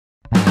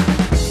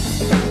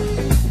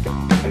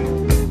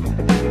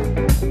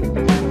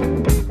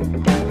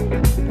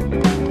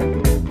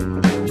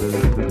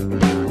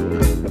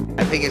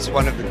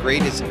one of the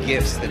greatest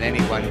gifts that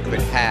anyone could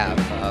have.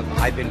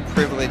 I've been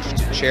privileged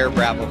to chair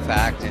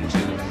bravoFACT and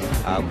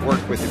to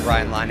work with the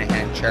Brian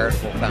Linehan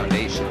Charitable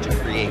Foundation to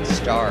create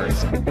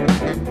stars.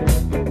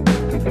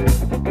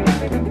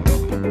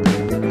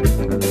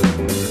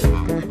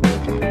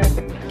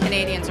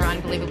 Canadians are an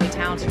unbelievably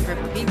talented group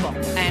of people,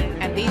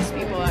 and these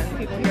people and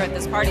people here at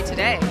this party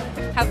today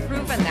have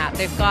proven that.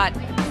 They've got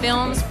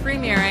films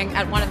premiering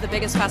at one of the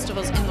biggest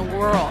festivals in the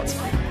world,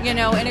 you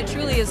know, and it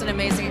truly is an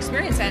amazing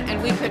experience,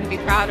 and we couldn't be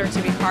prouder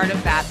to be part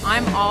of that.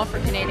 I'm all for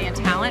Canadian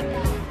talent.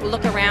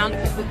 Look around,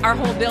 our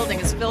whole building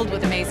is filled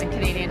with amazing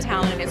Canadian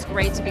talent, and it's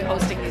great to be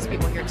hosting these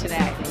people here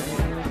today.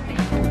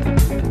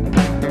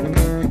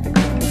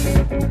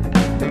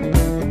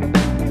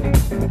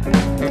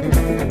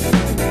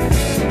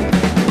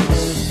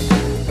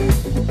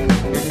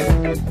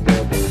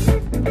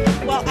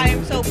 Well, I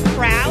am so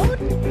proud,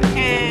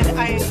 and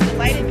I am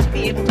delighted to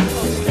be able to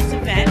host this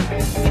event.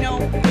 You know,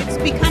 it's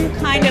become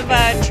kind of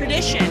a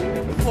tradition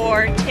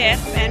for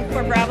TIFF and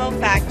for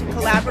bravoFACT to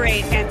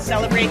collaborate and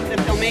celebrate the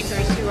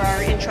filmmakers who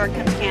are in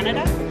Shortcuts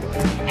Canada.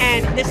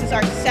 And this is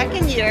our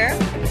second year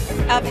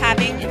of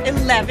having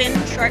 11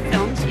 short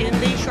films in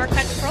the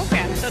Shortcuts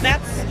program. So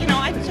that's, you know,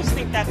 I just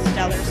think that's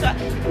stellar. So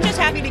I'm just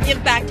happy to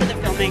give back to the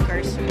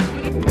filmmakers.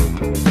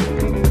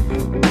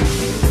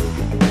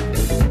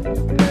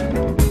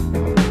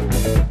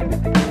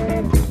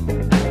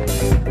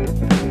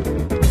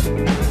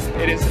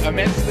 It is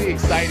immensely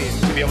exciting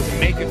to be able to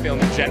make a film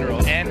in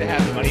general and to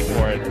have the money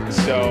for it.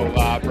 So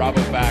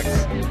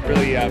bravoFACT's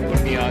really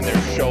put me on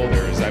their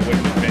shoulders. I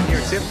wouldn't have been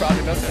here. TIFF brought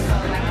it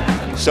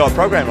up. So a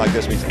program like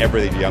this means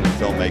everything to young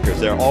filmmakers.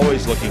 They're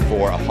always looking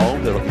for a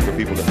home. They're looking for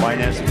people to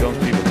finance the films,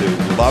 people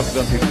to love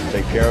them, people to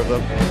take care of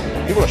them,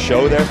 people to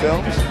show their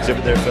films,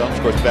 exhibit their films.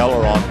 Of course, Bell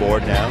are on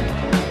board now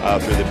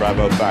through the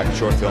bravoFACT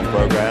short film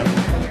program.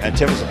 And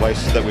TIFF is a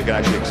place that we can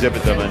actually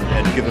exhibit them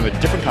and give them a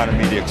different kind of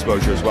media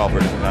exposure as well for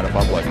a different kind of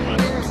public.